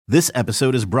This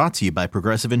episode is brought to you by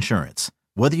Progressive Insurance.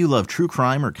 Whether you love true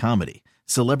crime or comedy,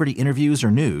 celebrity interviews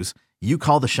or news, you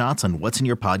call the shots on what's in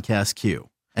your podcast queue.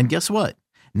 And guess what?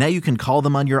 Now you can call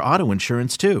them on your auto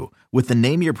insurance too with the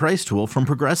Name Your Price tool from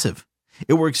Progressive.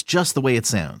 It works just the way it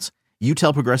sounds. You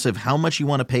tell Progressive how much you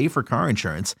want to pay for car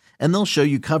insurance, and they'll show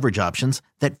you coverage options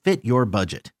that fit your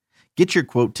budget. Get your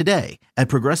quote today at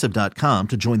Progressive.com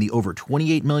to join the over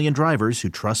 28 million drivers who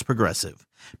trust Progressive.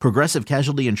 Progressive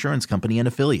Casualty Insurance Company and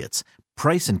Affiliates.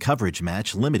 Price and coverage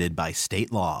match limited by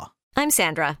state law. I'm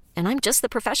Sandra, and I'm just the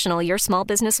professional your small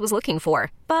business was looking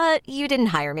for. But you didn't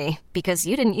hire me because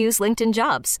you didn't use LinkedIn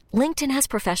Jobs. LinkedIn has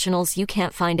professionals you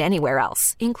can't find anywhere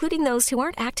else, including those who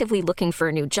aren't actively looking for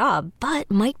a new job, but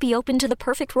might be open to the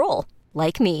perfect role,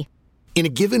 like me. In a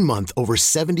given month, over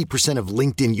 70% of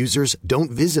LinkedIn users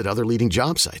don't visit other leading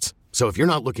job sites. So if you're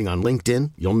not looking on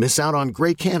LinkedIn, you'll miss out on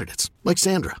great candidates like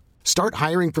Sandra. Start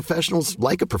hiring professionals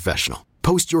like a professional.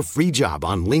 Post your free job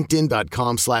on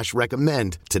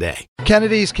linkedin.com/recommend today.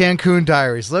 Kennedy's Cancun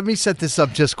Diaries. Let me set this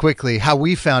up just quickly, how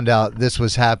we found out this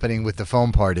was happening with the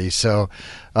foam party. So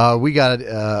we got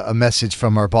a message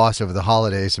from our boss over the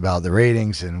holidays about the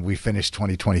ratings, and we finished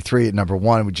 2023 at number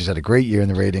one. We just had a great year in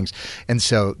the ratings. And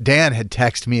so Dan had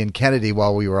texted me and Kennedy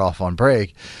while we were off on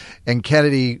break, and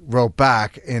Kennedy wrote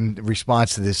back in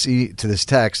response to this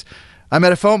text, "I'm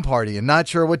at a foam party and not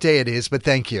sure what day it is, but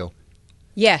thank you."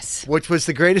 Yes. Which was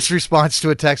the greatest response to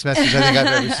a text message I think I've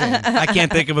ever seen. I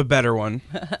can't think of a better one.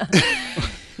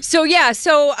 So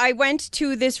I went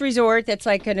to this resort that's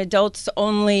like an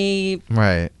adults-only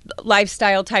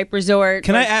lifestyle type resort.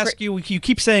 Can I ask you, you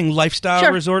keep saying lifestyle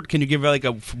resort. Can you give like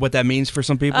what that means for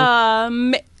some people?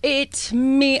 I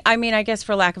guess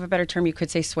for lack of a better term, you could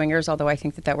say swingers, although I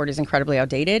think that word is incredibly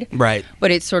outdated. Right.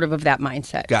 But it's sort of that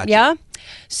mindset. Gotcha. Yeah?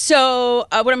 So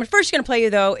what I'm first going to play you,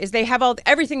 though, is they have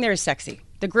everything there is sexy.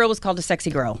 The grill was called a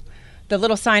sexy grill. The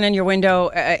little sign on your window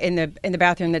in the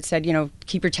bathroom that said,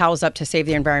 keep your towels up to save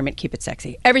the environment, keep it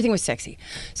sexy. Everything was sexy.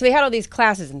 So they had all these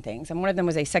classes and things, and one of them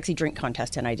was a sexy drink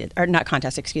contest, and I did, or not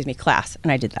contest, excuse me, class,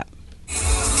 and I did that.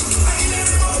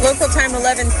 Local time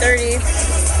 11:30.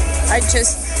 I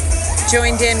just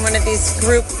joined in one of these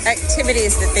group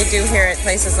activities that they do here at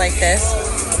places like this.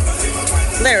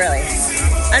 Literally.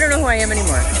 I don't know who I am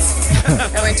anymore.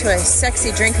 I went to a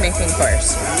sexy drink making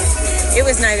course. It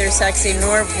was neither sexy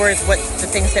nor were what the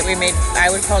things that we made I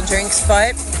would call drinks,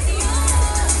 but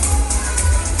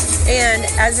and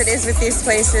as it is with these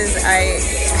places, I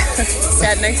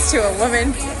sat next to a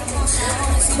woman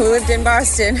who lived in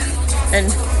Boston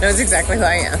and knows exactly who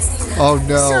I am. Oh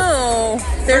no. So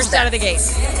there's that out of the gate.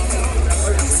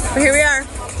 But here we are.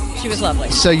 She was lovely.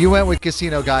 So you went with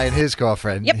Casino Guy and his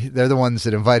girlfriend. Yep. They're the ones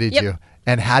that invited Yep. you.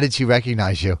 And how did she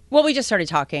recognize you? Well, we just started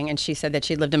talking, and she said that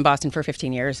she'd lived in Boston for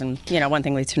 15 years, and, one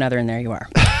thing leads to another, and there you are.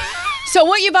 So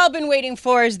what you've all been waiting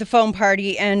for is the foam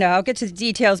party, and I'll get to the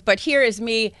details, but here is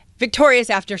me, victorious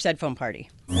after said foam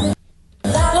party.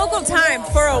 Local time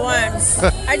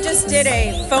 4:01. I just did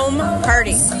a foam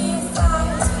party.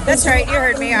 That's right, you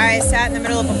heard me. I sat in the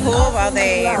middle of a pool while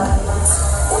they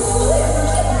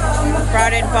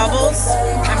brought in bubbles.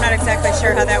 I'm not exactly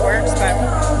sure how that works, but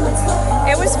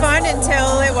it was fun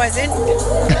until it wasn't.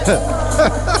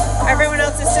 Everyone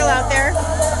else is still out there,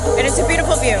 and it's a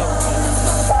beautiful view.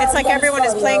 It's like everyone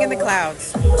is playing in the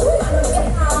clouds.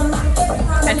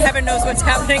 And heaven knows what's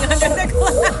happening under the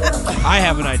clouds. I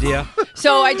have an idea.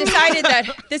 So I decided that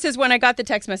this is when I got the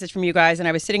text message from you guys, and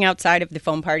I was sitting outside of the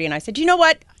foam party, and I said, you know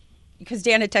what? Because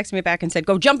Dan had texted me back and said,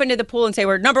 go jump into the pool and say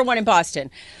we're number one in Boston.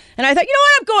 And I thought, you know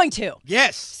what? I'm going to.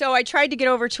 Yes. So I tried to get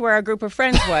over to where our group of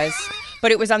friends was,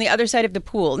 but it was on the other side of the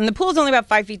pool. And the pool's only about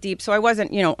 5 feet deep, so I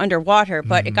wasn't, underwater.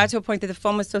 But it got to a point that the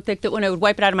foam was so thick that when I would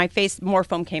wipe it out of my face, more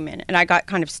foam came in. And I got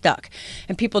kind of stuck.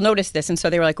 And people noticed this, and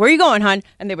so they were like, where are you going, hon?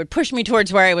 And they would push me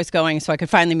towards where I was going so I could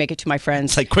finally make it to my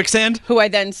friends. It's like quicksand? Who I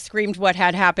then screamed what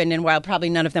had happened, and while probably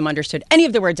none of them understood any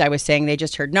of the words I was saying, they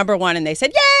just heard number one, and they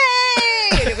said, yay!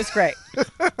 And it was great.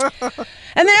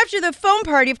 And then after the foam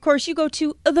party, of course, you go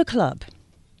to the club.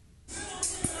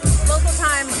 Local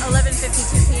time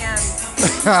 11:52 p.m.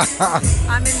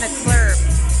 I'm in the club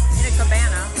in a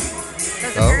cabana.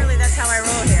 Because apparently that's how I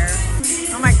roll here.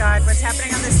 Oh my God, what's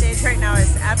happening on the stage right now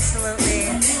is absolutely...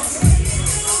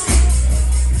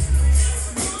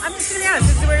 I'm just going to be honest,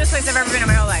 this is the weirdest place I've ever been in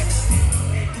my whole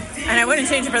life. And I wouldn't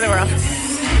change it for the world.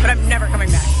 But I'm never coming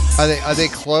back. Are they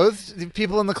clothed, the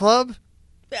people in the club?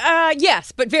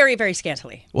 Yes, but very, very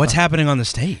scantily. What's happening on the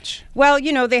stage? Well,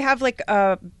 they have like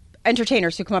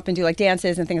entertainers who come up and do like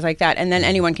dances and things like that, and then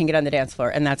anyone can get on the dance floor,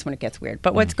 and that's when it gets weird.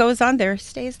 But what goes on there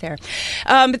stays there.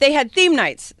 But they had theme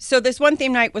nights. So this one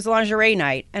theme night was lingerie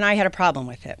night, and I had a problem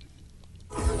with it.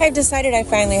 I've decided I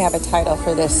finally have a title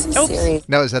for this series.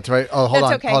 No, is that right? Oh, hold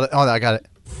on. Okay. Hold on, I got it.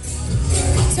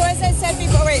 So as I said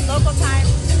before, local time,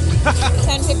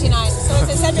 10:59. So as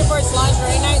I said before, it's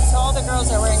lingerie night, so all the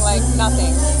girls are wearing like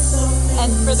nothing.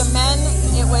 And for the men,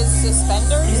 it was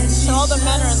suspenders. So all the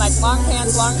men are in like long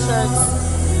pants, long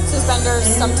shirts, suspenders,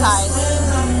 some ties.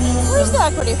 Where's the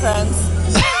equity, friends?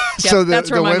 So the that's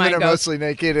where my women mind are goes. mostly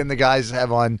naked and the guys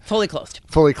have on Fully clothed.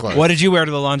 fully clothed. What did you wear to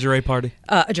the lingerie party?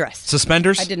 A dress.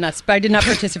 Suspenders? I did not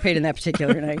participate in that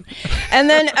particular night. And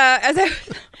then as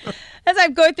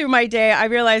I'm going through my day, I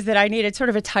realized that I needed sort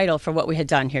of a title for what we had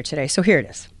done here today. So here it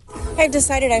is. I've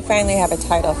decided I finally have a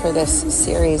title for this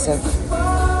series of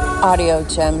audio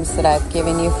gems that I've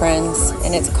given you, friends.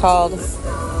 And it's called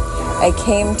I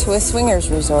Came to a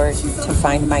Swingers Resort to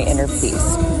Find My Inner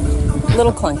Peace. A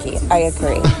little clunky, I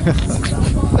agree.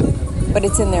 But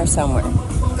it's in there somewhere.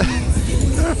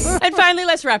 And finally,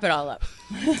 let's wrap it all up.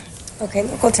 Okay,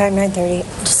 local time, 9:30.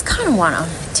 Just kind of want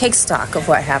to take stock of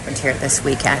what happened here this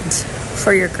weekend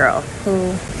for your girl,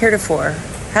 who heretofore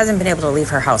hasn't been able to leave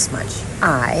her house much.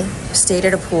 I stayed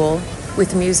at a pool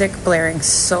with music blaring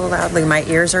so loudly my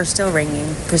ears are still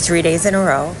ringing for 3 days in a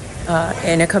row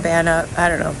in a cabana. I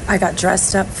don't know. I got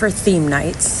dressed up for theme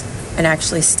nights and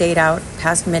actually stayed out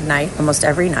past midnight almost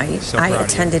every night. So I proud of you.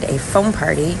 attended a foam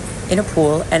party in a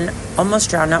pool and almost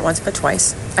drowned not once but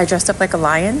twice. I dressed up like a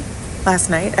lion last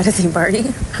night at a theme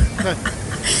party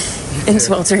in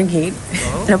sweltering heat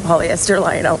in a polyester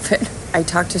lion outfit. I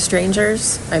talked to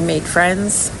strangers, I made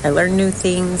friends, I learned new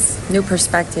things, new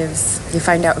perspectives. You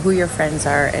find out who your friends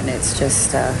are, and it's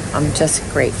just, I'm just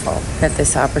grateful that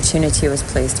this opportunity was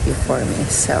placed before me.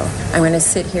 So I'm going to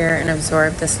sit here and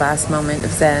absorb this last moment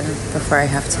of zen before I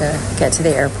have to get to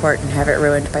the airport and have it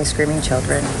ruined by screaming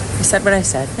children. I said what I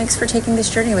said. Thanks for taking this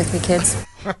journey with me, kids.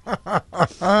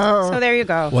 So there you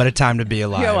go. What a time to be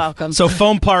alive. You're welcome. So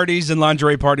foam parties and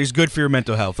lingerie parties, good for your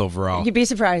mental health overall. You'd be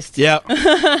surprised. Yeah.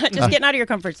 Just getting out of your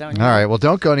comfort zone. All right, well,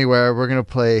 don't go anywhere. We're going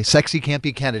to play Sexy Can't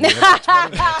Be Kennedy.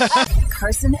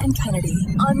 Carson and Kennedy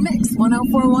on Mix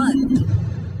 104.1.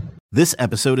 This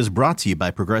episode is brought to you by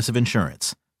Progressive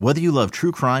Insurance. Whether you love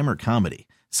true crime or comedy,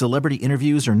 celebrity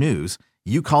interviews or news,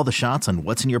 you call the shots on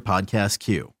what's in your podcast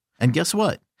queue. And guess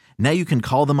what? Now you can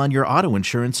call them on your auto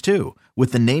insurance too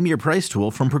with the Name Your Price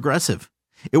tool from Progressive.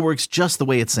 It works just the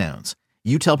way it sounds.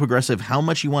 You tell Progressive how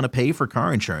much you want to pay for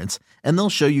car insurance, and they'll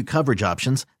show you coverage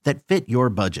options that fit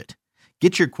your budget.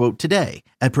 Get your quote today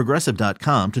at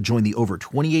Progressive.com to join the over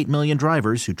 28 million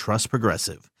drivers who trust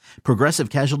Progressive. Progressive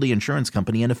Casualty Insurance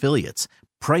Company and Affiliates.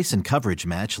 Price and coverage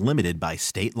match limited by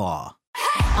state law.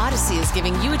 Odyssey is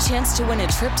giving you a chance to win a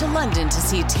trip to London to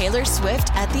see Taylor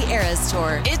Swift at the Eras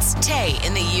Tour. It's Tay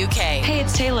in the UK. Hey,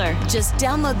 it's Taylor. Just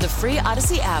download the free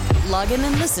Odyssey app, log in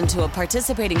and listen to a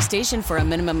participating station for a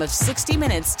minimum of 60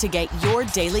 minutes to get your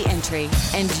daily entry.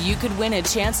 And you could win a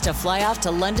chance to fly off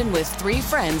to London with 3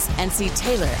 friends and see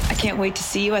Taylor. I can't wait to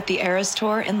see you at the Eras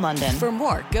Tour in London. For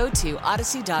more, go to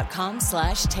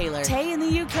odyssey.com/Taylor. Tay in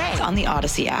the UK. It's on the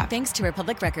Odyssey app. Thanks to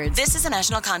Republic Records. This is a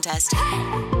national contest.